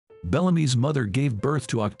Bellamy's mother gave birth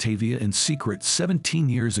to Octavia in secret 17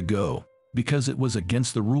 years ago because it was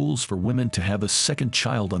against the rules for women to have a second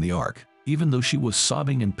child on the ark. Even though she was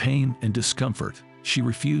sobbing in pain and discomfort, she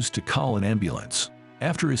refused to call an ambulance.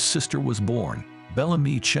 After his sister was born,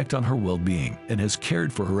 Bellamy checked on her well-being and has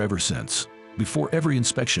cared for her ever since. Before every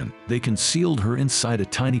inspection, they concealed her inside a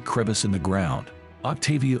tiny crevice in the ground.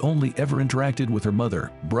 Octavia only ever interacted with her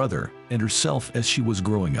mother, brother, and herself as she was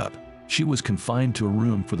growing up. She was confined to a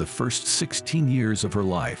room for the first 16 years of her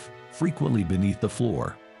life, frequently beneath the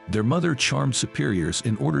floor. Their mother charmed superiors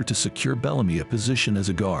in order to secure Bellamy a position as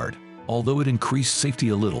a guard. Although it increased safety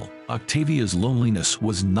a little, Octavia's loneliness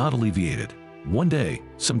was not alleviated. One day,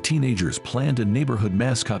 some teenagers planned a neighborhood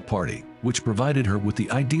mascot party, which provided her with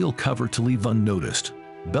the ideal cover to leave unnoticed.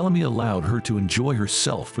 Bellamy allowed her to enjoy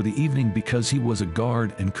herself for the evening because he was a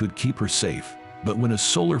guard and could keep her safe. But when a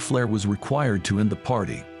solar flare was required to end the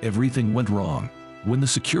party, everything went wrong. When the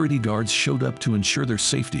security guards showed up to ensure their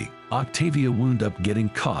safety, Octavia wound up getting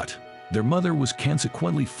caught. Their mother was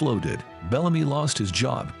consequently floated, Bellamy lost his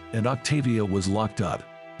job, and Octavia was locked up.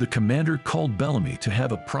 The commander called Bellamy to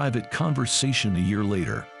have a private conversation a year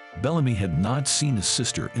later. Bellamy had not seen his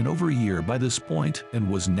sister in over a year by this point and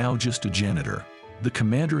was now just a janitor. The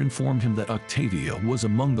commander informed him that Octavia was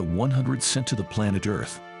among the 100 sent to the planet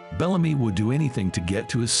Earth. Bellamy would do anything to get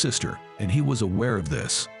to his sister, and he was aware of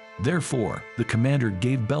this. Therefore, the commander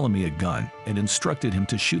gave Bellamy a gun and instructed him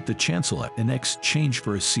to shoot the Chancellor in exchange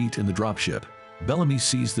for a seat in the dropship. Bellamy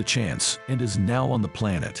seized the chance and is now on the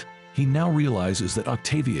planet. He now realizes that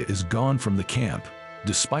Octavia is gone from the camp.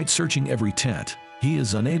 Despite searching every tent, he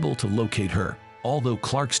is unable to locate her. Although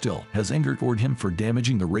Clark still has anger toward him for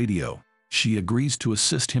damaging the radio, she agrees to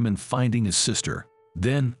assist him in finding his sister.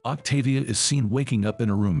 Then, Octavia is seen waking up in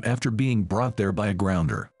a room after being brought there by a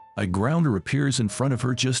grounder. A grounder appears in front of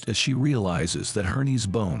her just as she realizes that her knee's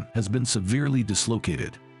bone has been severely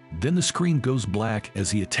dislocated. Then the screen goes black as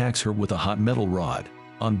he attacks her with a hot metal rod.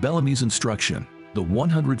 On Bellamy's instruction, the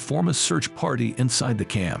 100 form a search party inside the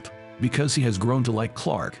camp. Because he has grown to like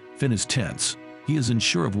Clark, Finn is tense. He is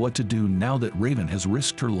unsure of what to do now that Raven has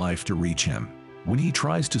risked her life to reach him. When he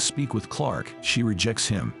tries to speak with Clark, she rejects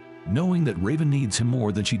him. Knowing that Raven needs him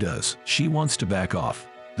more than she does, she wants to back off.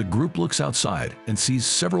 The group looks outside and sees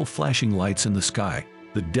several flashing lights in the sky.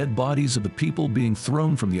 The dead bodies of the people being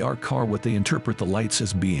thrown from the ark are what they interpret the lights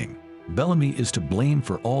as being. Bellamy is to blame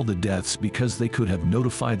for all the deaths because they could have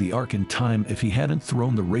notified the ark in time if he hadn't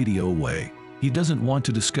thrown the radio away. He doesn't want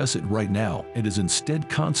to discuss it right now and is instead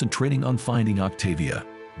concentrating on finding Octavia.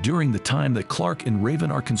 During the time that Clark and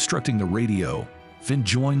Raven are constructing the radio, Finn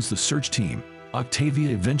joins the search team. Octavia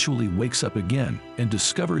eventually wakes up again and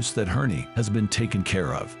discovers that Herney has been taken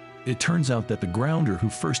care of. It turns out that the grounder who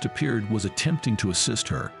first appeared was attempting to assist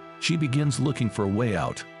her. She begins looking for a way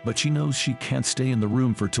out, but she knows she can't stay in the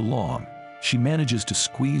room for too long. She manages to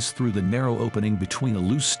squeeze through the narrow opening between a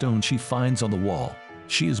loose stone she finds on the wall.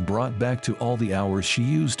 She is brought back to all the hours she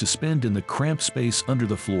used to spend in the cramped space under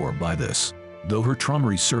the floor by this. Though her trauma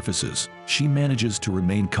resurfaces, she manages to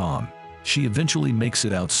remain calm. She eventually makes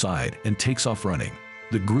it outside and takes off running.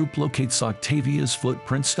 The group locates Octavia's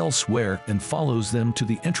footprints elsewhere and follows them to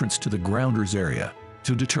the entrance to the grounder's area.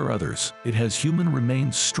 To deter others, it has human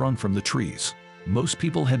remains strung from the trees. Most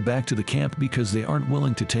people head back to the camp because they aren't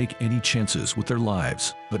willing to take any chances with their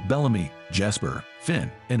lives, but Bellamy, Jasper,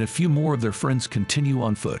 Finn, and a few more of their friends continue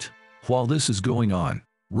on foot. While this is going on,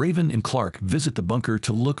 Raven and Clark visit the bunker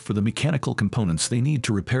to look for the mechanical components they need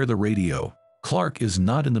to repair the radio. Clark is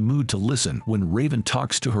not in the mood to listen when Raven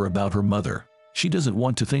talks to her about her mother. She doesn't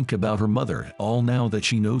want to think about her mother at all now that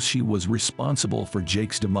she knows she was responsible for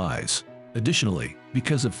Jake's demise. Additionally,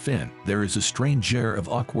 because of Finn, there is a strange air of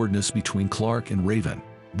awkwardness between Clark and Raven.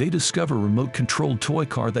 They discover a remote-controlled toy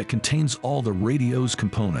car that contains all the radio's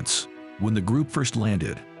components. When the group first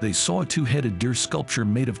landed, they saw a two-headed deer sculpture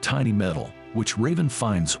made of tiny metal, which Raven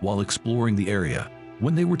finds while exploring the area.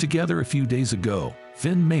 When they were together a few days ago,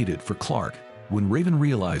 Finn made it for Clark. When Raven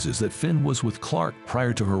realizes that Finn was with Clark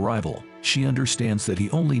prior to her arrival, she understands that he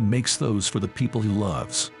only makes those for the people he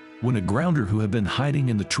loves. When a grounder who had been hiding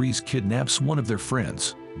in the trees kidnaps one of their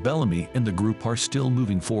friends, Bellamy and the group are still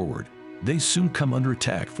moving forward. They soon come under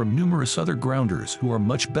attack from numerous other grounders who are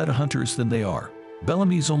much better hunters than they are.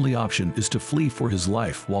 Bellamy's only option is to flee for his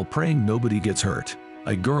life while praying nobody gets hurt.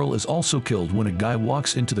 A girl is also killed when a guy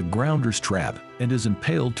walks into the grounder's trap and is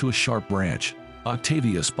impaled to a sharp branch.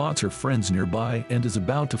 Octavia spots her friends nearby and is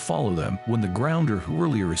about to follow them when the grounder who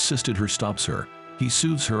earlier assisted her stops her. He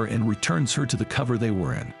soothes her and returns her to the cover they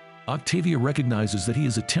were in. Octavia recognizes that he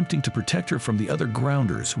is attempting to protect her from the other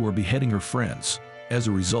grounders who are beheading her friends. As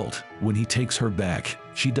a result, when he takes her back,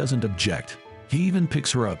 she doesn't object. He even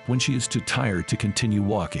picks her up when she is too tired to continue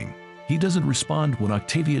walking. He doesn't respond when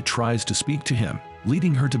Octavia tries to speak to him,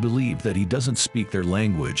 leading her to believe that he doesn't speak their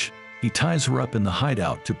language. He ties her up in the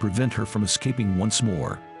hideout to prevent her from escaping once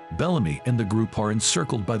more. Bellamy and the group are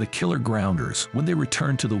encircled by the killer grounders when they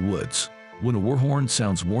return to the woods. When a war horn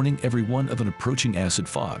sounds warning everyone of an approaching acid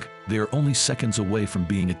fog, they are only seconds away from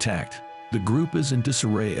being attacked. The group is in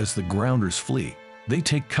disarray as the grounders flee. They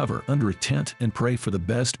take cover under a tent and pray for the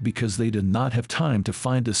best because they did not have time to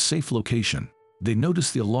find a safe location. They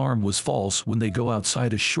notice the alarm was false when they go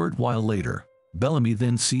outside a short while later. Bellamy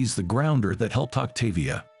then sees the grounder that helped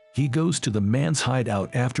Octavia. He goes to the man's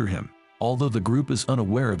hideout after him. Although the group is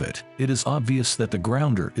unaware of it, it is obvious that the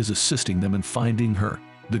grounder is assisting them in finding her.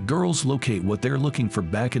 The girls locate what they're looking for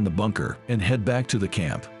back in the bunker and head back to the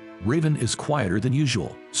camp. Raven is quieter than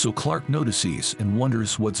usual, so Clark notices and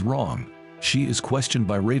wonders what's wrong. She is questioned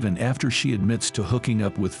by Raven after she admits to hooking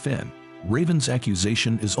up with Finn. Raven's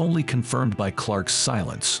accusation is only confirmed by Clark's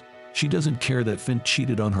silence. She doesn't care that Finn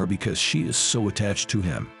cheated on her because she is so attached to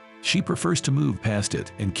him. She prefers to move past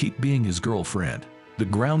it and keep being his girlfriend. The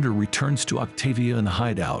grounder returns to Octavia in the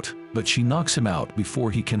hideout, but she knocks him out before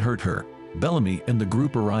he can hurt her. Bellamy and the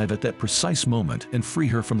group arrive at that precise moment and free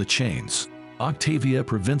her from the chains. Octavia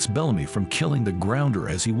prevents Bellamy from killing the grounder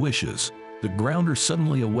as he wishes. The grounder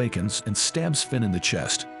suddenly awakens and stabs Finn in the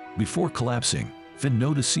chest. Before collapsing, Finn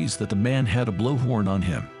notices that the man had a blowhorn on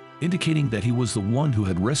him, indicating that he was the one who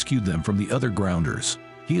had rescued them from the other grounders.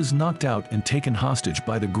 He is knocked out and taken hostage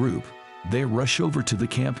by the group. They rush over to the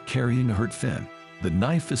camp carrying a hurt Finn. The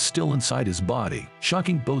knife is still inside his body,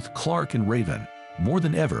 shocking both Clark and Raven. More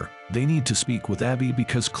than ever, they need to speak with Abby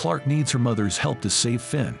because Clark needs her mother's help to save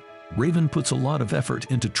Finn. Raven puts a lot of effort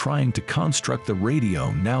into trying to construct the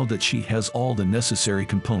radio now that she has all the necessary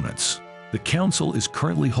components. The council is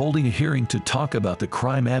currently holding a hearing to talk about the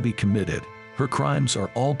crime Abby committed. Her crimes are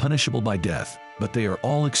all punishable by death, but they are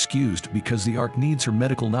all excused because the Ark needs her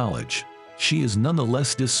medical knowledge. She is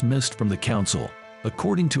nonetheless dismissed from the council.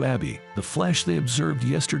 According to Abby, the flash they observed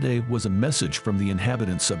yesterday was a message from the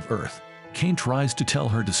inhabitants of Earth. Kane tries to tell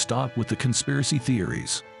her to stop with the conspiracy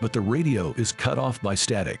theories, but the radio is cut off by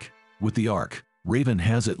static. With the Ark, Raven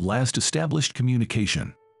has at last established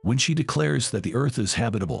communication. When she declares that the Earth is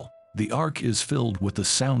habitable, the Ark is filled with the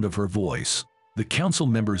sound of her voice. The council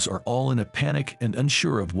members are all in a panic and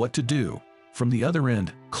unsure of what to do. From the other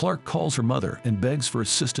end, Clark calls her mother and begs for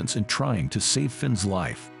assistance in trying to save Finn's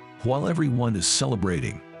life. While everyone is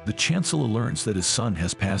celebrating, the Chancellor learns that his son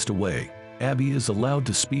has passed away. Abby is allowed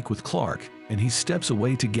to speak with Clark, and he steps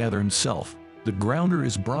away to gather himself. The grounder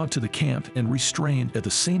is brought to the camp and restrained at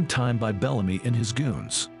the same time by Bellamy and his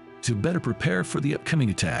goons. To better prepare for the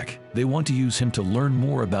upcoming attack, they want to use him to learn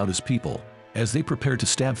more about his people. As they prepare to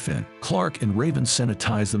stab Finn, Clark and Raven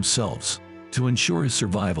sanitize themselves. To ensure his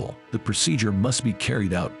survival, the procedure must be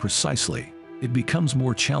carried out precisely. It becomes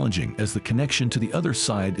more challenging as the connection to the other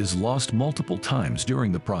side is lost multiple times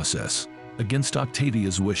during the process. Against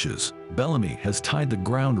Octavia's wishes, Bellamy has tied the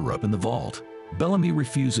grounder up in the vault. Bellamy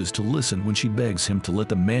refuses to listen when she begs him to let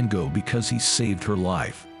the man go because he saved her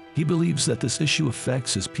life. He believes that this issue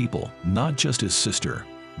affects his people, not just his sister.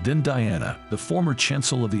 Then Diana, the former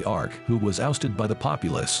Chancellor of the Ark who was ousted by the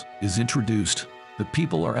populace, is introduced. The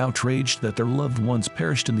people are outraged that their loved ones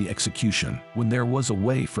perished in the execution when there was a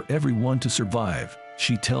way for everyone to survive.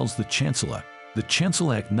 She tells the Chancellor. The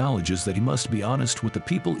Chancellor acknowledges that he must be honest with the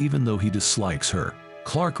people even though he dislikes her.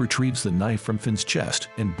 Clark retrieves the knife from Finn's chest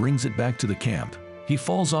and brings it back to the camp. He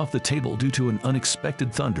falls off the table due to an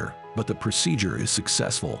unexpected thunder, but the procedure is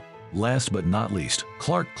successful. Last but not least,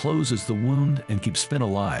 Clark closes the wound and keeps Finn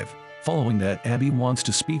alive. Following that, Abby wants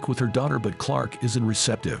to speak with her daughter but Clark isn't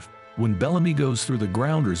receptive. When Bellamy goes through the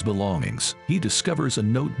grounder's belongings, he discovers a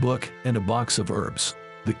notebook and a box of herbs.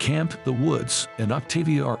 The camp, the woods, and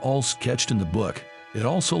Octavia are all sketched in the book. It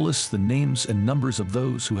also lists the names and numbers of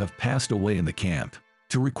those who have passed away in the camp.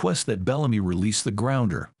 To request that Bellamy release the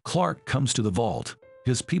grounder, Clark comes to the vault.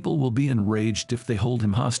 His people will be enraged if they hold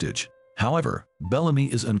him hostage. However, Bellamy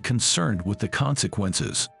is unconcerned with the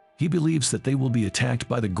consequences. He believes that they will be attacked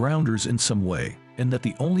by the grounders in some way, and that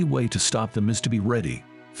the only way to stop them is to be ready.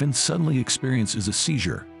 Finn suddenly experiences a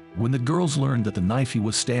seizure. When the girls learn that the knife he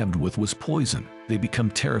was stabbed with was poison, they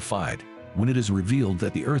become terrified. When it is revealed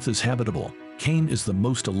that the Earth is habitable, Kane is the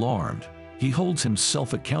most alarmed. He holds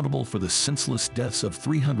himself accountable for the senseless deaths of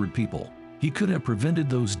 300 people. He could have prevented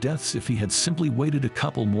those deaths if he had simply waited a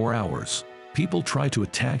couple more hours. People try to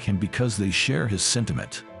attack him because they share his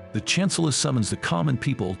sentiment. The Chancellor summons the common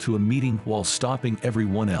people to a meeting while stopping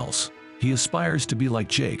everyone else. He aspires to be like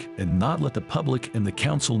Jake and not let the public and the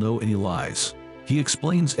council know any lies. He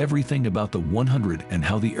explains everything about the 100 and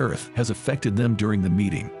how the Earth has affected them during the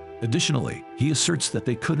meeting. Additionally, he asserts that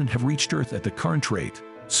they couldn't have reached Earth at the current rate,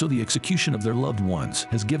 so the execution of their loved ones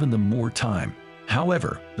has given them more time.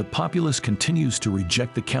 However, the populace continues to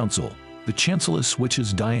reject the council. The Chancellor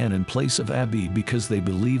switches Diane in place of Abby because they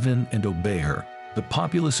believe in and obey her. The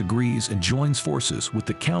populace agrees and joins forces with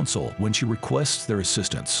the council when she requests their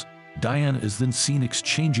assistance. Diane is then seen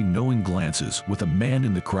exchanging knowing glances with a man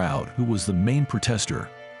in the crowd who was the main protester.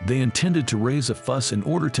 They intended to raise a fuss in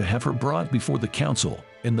order to have her brought before the council,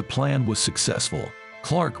 and the plan was successful.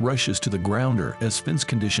 Clark rushes to the grounder as Finn's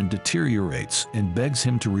condition deteriorates and begs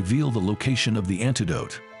him to reveal the location of the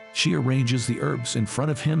antidote. She arranges the herbs in front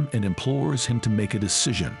of him and implores him to make a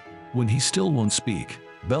decision. When he still won't speak,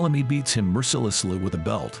 Bellamy beats him mercilessly with a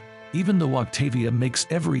belt. Even though Octavia makes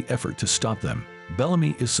every effort to stop them,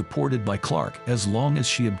 Bellamy is supported by Clark as long as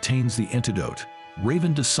she obtains the antidote.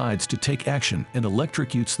 Raven decides to take action and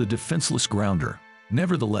electrocutes the defenseless grounder.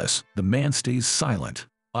 Nevertheless, the man stays silent.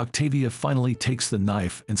 Octavia finally takes the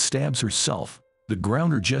knife and stabs herself. The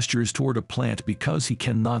grounder gestures toward a plant because he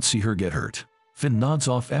cannot see her get hurt. Finn nods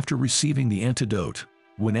off after receiving the antidote.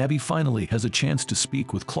 When Abby finally has a chance to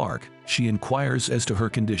speak with Clark, she inquires as to her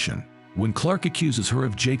condition. When Clark accuses her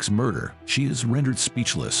of Jake's murder, she is rendered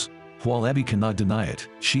speechless. While Abby cannot deny it,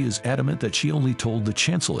 she is adamant that she only told the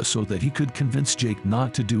Chancellor so that he could convince Jake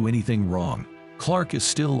not to do anything wrong. Clark is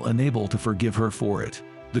still unable to forgive her for it.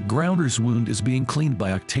 The grounder's wound is being cleaned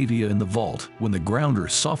by Octavia in the vault when the grounder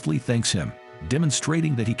softly thanks him,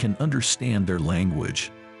 demonstrating that he can understand their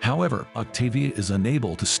language. However, Octavia is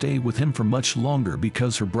unable to stay with him for much longer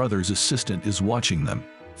because her brother's assistant is watching them.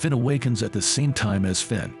 Finn awakens at the same time as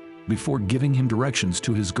Finn. Before giving him directions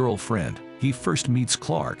to his girlfriend, he first meets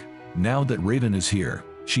Clark. Now that Raven is here,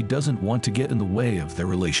 she doesn't want to get in the way of their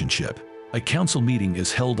relationship. A council meeting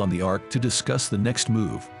is held on the Ark to discuss the next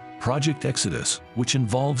move. Project Exodus, which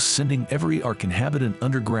involves sending every Ark inhabitant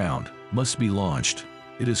underground, must be launched.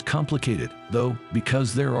 It is complicated, though,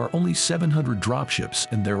 because there are only 700 dropships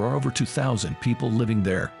and there are over 2,000 people living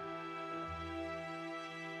there.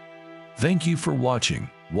 Thank you for watching.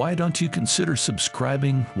 Why don't you consider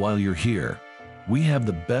subscribing while you're here? We have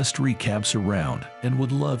the best recaps around and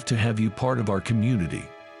would love to have you part of our community.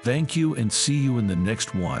 Thank you and see you in the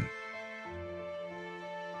next one.